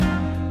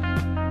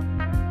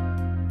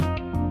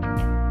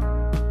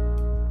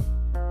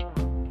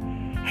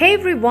Hey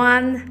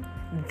everyone,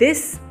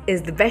 this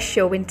is the best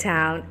show in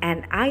town,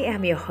 and I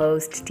am your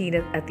host,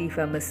 Tinat,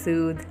 Atifa,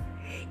 Masood.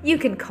 You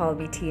can call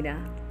me Tina.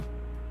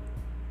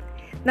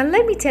 Now,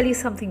 let me tell you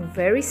something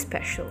very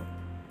special.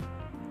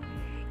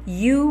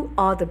 You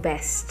are the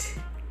best.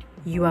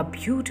 You are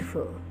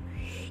beautiful.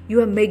 You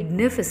are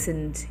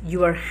magnificent.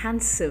 You are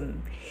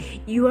handsome.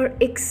 You are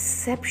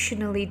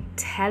exceptionally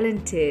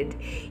talented.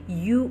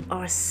 You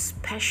are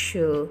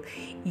special.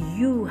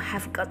 You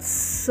have got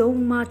so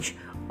much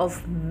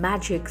of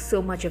magic,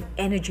 so much of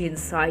energy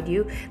inside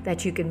you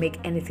that you can make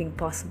anything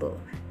possible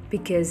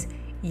because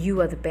you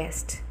are the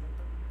best.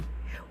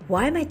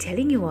 Why am I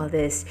telling you all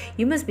this?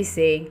 You must be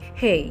saying,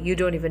 hey, you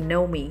don't even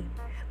know me.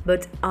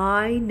 But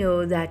I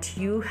know that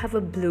you have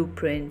a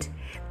blueprint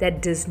that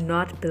does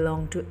not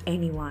belong to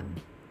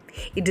anyone.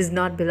 It does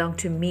not belong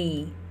to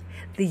me.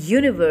 The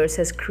universe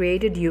has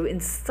created you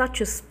in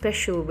such a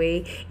special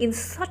way, in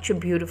such a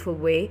beautiful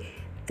way,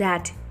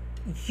 that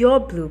your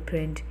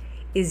blueprint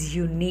is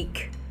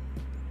unique.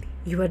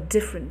 You are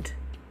different.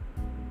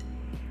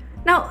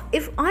 Now,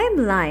 if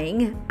I'm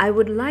lying, I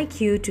would like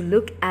you to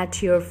look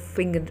at your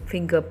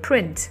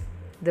fingerprint,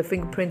 the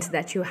fingerprints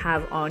that you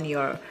have on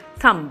your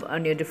thumb,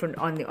 on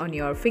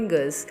your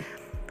fingers,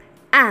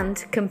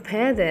 and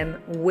compare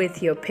them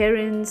with your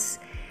parents,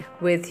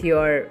 with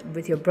your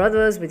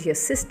brothers, with your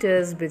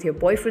sisters, with your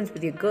boyfriends,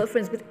 with your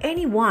girlfriends, with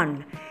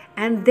anyone.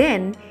 And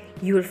then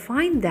you will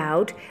find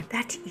out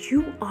that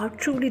you are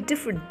truly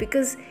different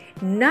because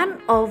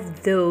none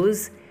of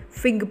those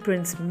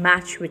fingerprints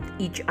match with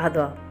each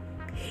other.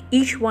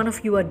 Each one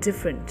of you are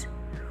different.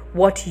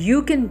 What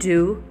you can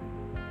do,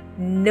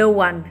 no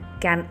one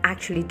can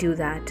actually do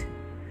that.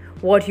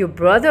 What your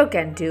brother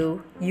can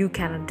do, you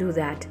cannot do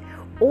that.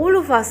 All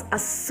of us are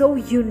so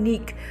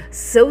unique,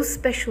 so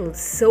special,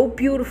 so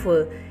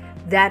beautiful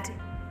that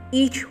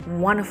each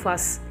one of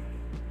us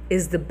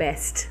is the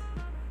best.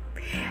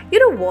 You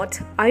know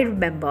what? I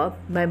remember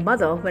my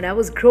mother, when I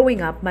was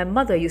growing up, my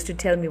mother used to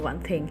tell me one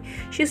thing.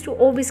 She used to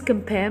always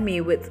compare me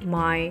with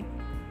my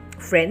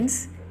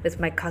friends, with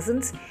my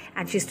cousins,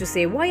 and she used to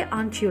say, why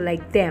aren't you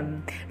like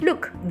them?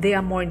 Look, they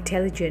are more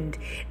intelligent,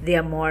 they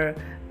are more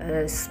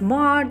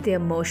smart, they are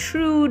more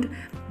shrewd,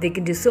 they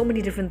can do so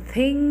many different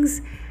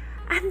things.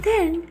 And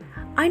then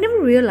I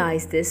never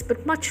realized this,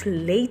 but much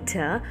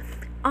later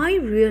I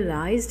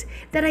realized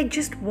that I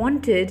just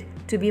wanted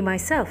to be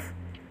myself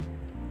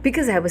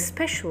because I was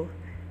special,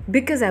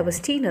 because I was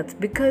Tinat,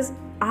 because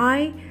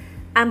I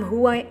am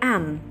who I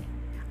am.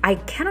 I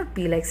cannot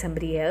be like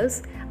somebody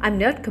else. I'm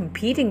not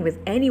competing with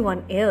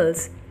anyone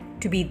else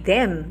to be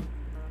them.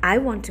 I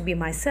want to be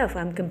myself.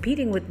 I'm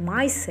competing with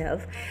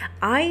myself.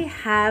 I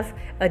have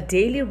a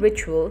daily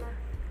ritual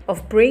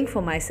of praying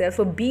for myself,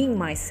 of being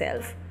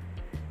myself.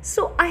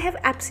 So I have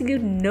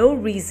absolute no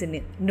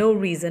reason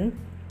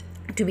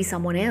to be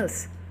someone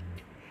else.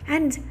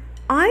 And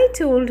I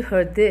told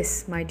her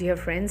this, my dear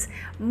friends,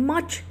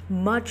 much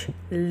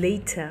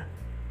later.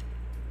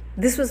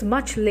 This was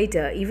much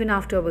later, even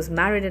after I was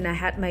married and I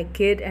had my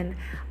kid and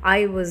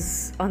I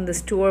was on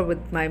this tour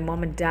with my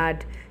mom and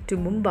dad to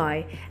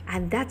Mumbai.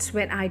 And that's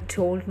when I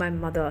told my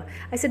mother,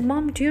 I said,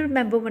 Mom, do you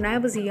remember when I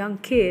was a young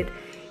kid,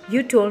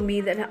 you told me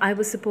that I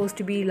was supposed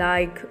to be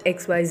like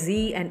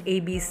XYZ and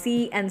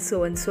ABC and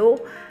so and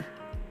so.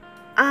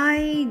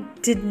 I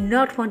did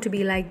not want to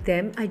be like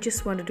them. I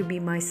just wanted to be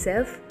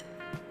myself.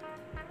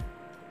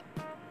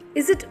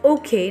 Is it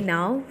okay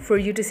now for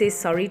you to say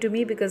sorry to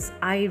me because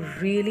I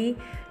really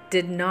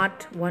did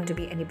not want to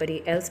be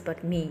anybody else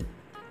but me?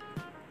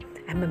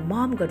 And my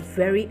mom got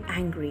very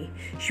angry.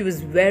 She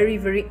was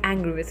very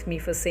angry with me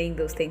for saying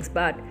those things,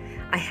 but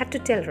I had to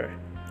tell her.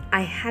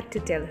 I had to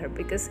tell her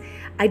because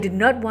I did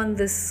not want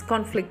this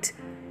conflict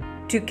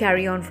to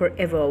carry on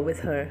forever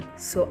with her.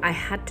 So I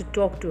had to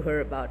talk to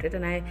her about it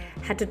and I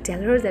had to tell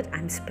her that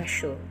I'm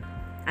special,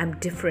 I'm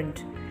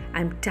different,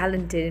 I'm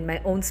talented in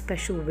my own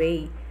special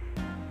way,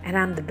 and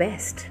I'm the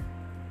best.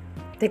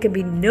 There can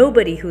be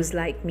nobody who's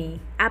like me,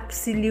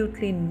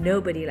 absolutely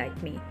nobody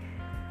like me.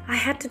 I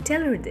had to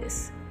tell her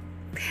this.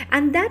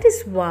 And that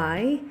is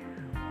why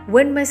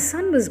when my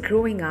son was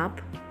growing up,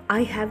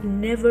 I have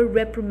never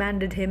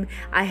reprimanded him.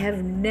 I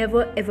have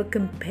never ever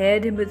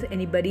compared him with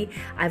anybody.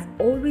 I've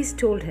always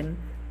told him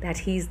that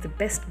he's the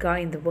best guy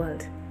in the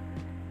world.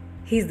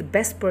 He's the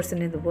best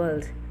person in the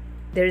world.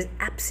 There is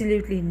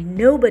absolutely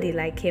nobody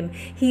like him.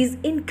 He's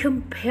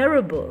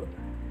incomparable.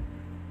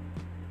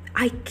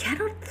 I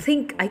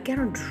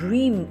cannot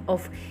dream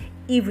of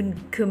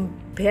even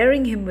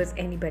comparing him with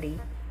anybody.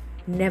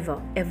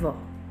 Never, ever.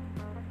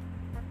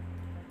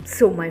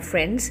 So, my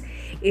friends,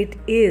 it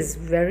is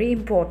very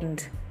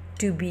important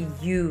to be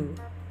you.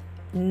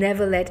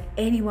 Never let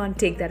anyone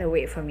take that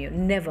away from you.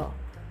 Never.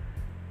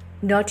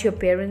 Not your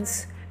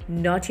parents,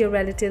 not your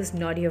relatives,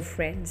 not your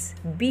friends.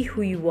 Be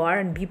who you are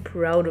and be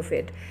proud of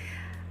it.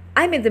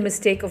 I made the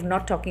mistake of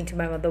not talking to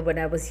my mother when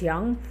I was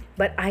young,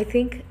 but I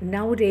think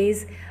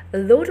nowadays a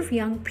lot of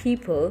young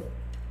people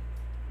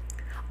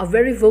are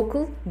very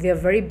vocal, they are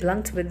very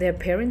blunt with their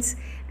parents,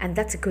 and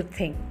that's a good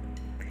thing.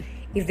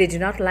 If they do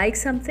not like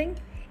something,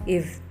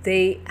 If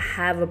they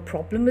have a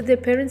problem with their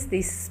parents,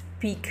 they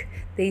speak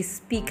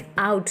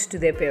out to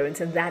their parents,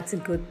 and that's a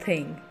good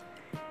thing,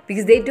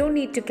 because they don't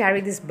need to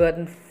carry this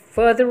burden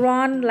further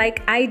on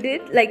like I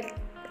did. Like,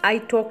 I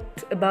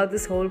talked about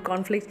this whole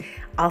conflict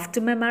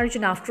after my marriage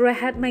and after I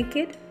had my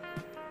kid.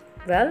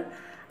 Well,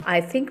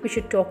 I think we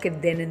should talk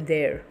it then and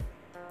there,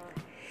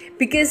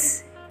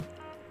 because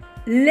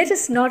let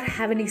us not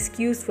have an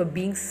excuse for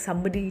being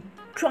somebody,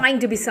 trying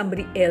to be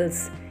somebody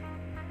else.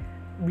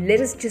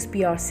 Let us just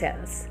be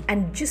ourselves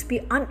and just be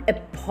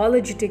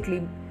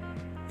unapologetically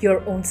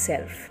your own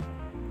self.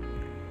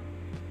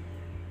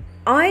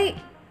 I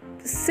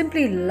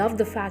simply love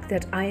the fact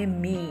that I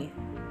am me.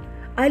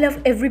 I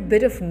love every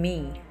bit of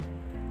me.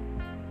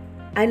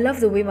 I love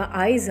the way my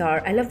eyes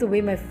are. I love the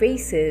way my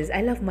face is.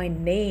 I love my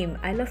name.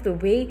 I love the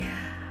way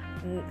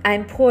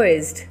I'm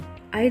poised.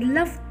 I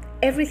love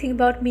everything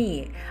about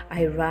me.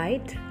 I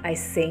write, I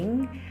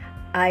sing,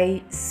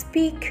 I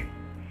speak,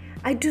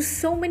 I do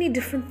so many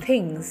different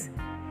things.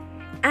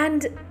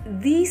 And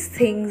these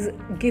things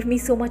give me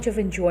so much of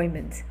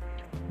enjoyment,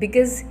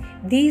 because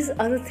these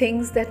are the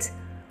things that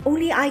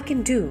only I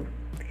can do.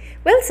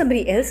 Well,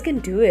 somebody else can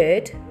do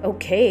it,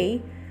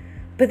 okay,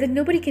 but then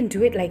nobody can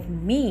do it like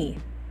me.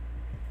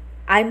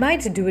 I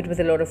might do it with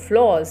a lot of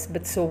flaws,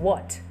 but so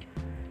what?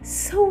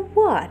 So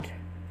what?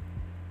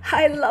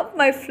 I love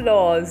my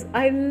flaws.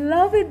 I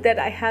love it that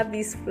I have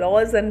these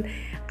flaws and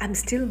I'm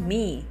still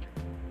me.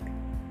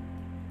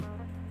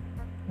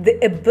 The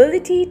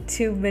ability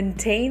to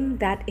maintain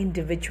that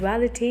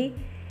individuality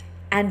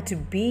and to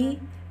be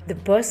the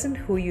person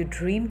who you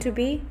dream to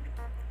be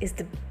is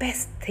the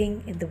best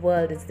thing in the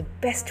world. It's the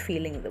best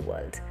feeling in the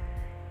world.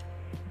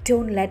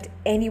 Don't let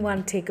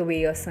anyone take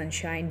away your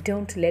sunshine.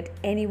 Don't let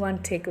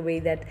anyone take away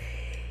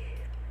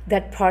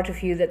that part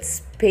of you, that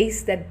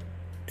space that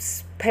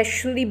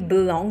specially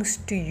belongs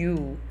to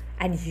you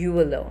and you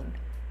alone.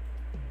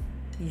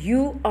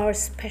 You are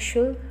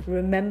special.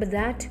 Remember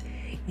that.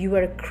 You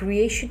are a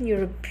creation.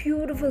 You're a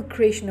beautiful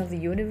creation of the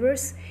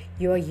universe.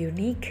 You are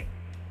unique.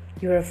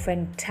 You're a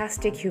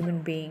fantastic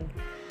human being.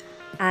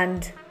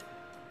 And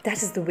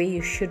that is the way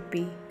you should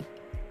be.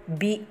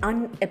 Be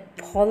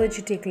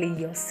unapologetically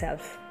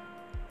yourself.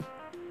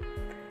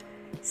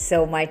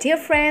 So, my dear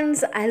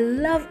friends, I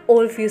love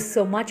all of you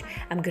so much.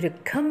 I'm going to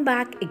come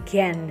back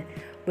again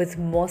with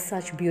more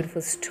such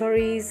beautiful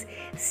stories.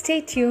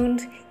 Stay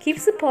tuned. Keep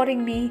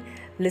supporting me.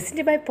 Listen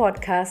to my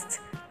podcasts.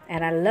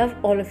 And I love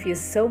all of you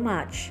so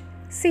much.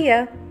 See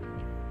ya.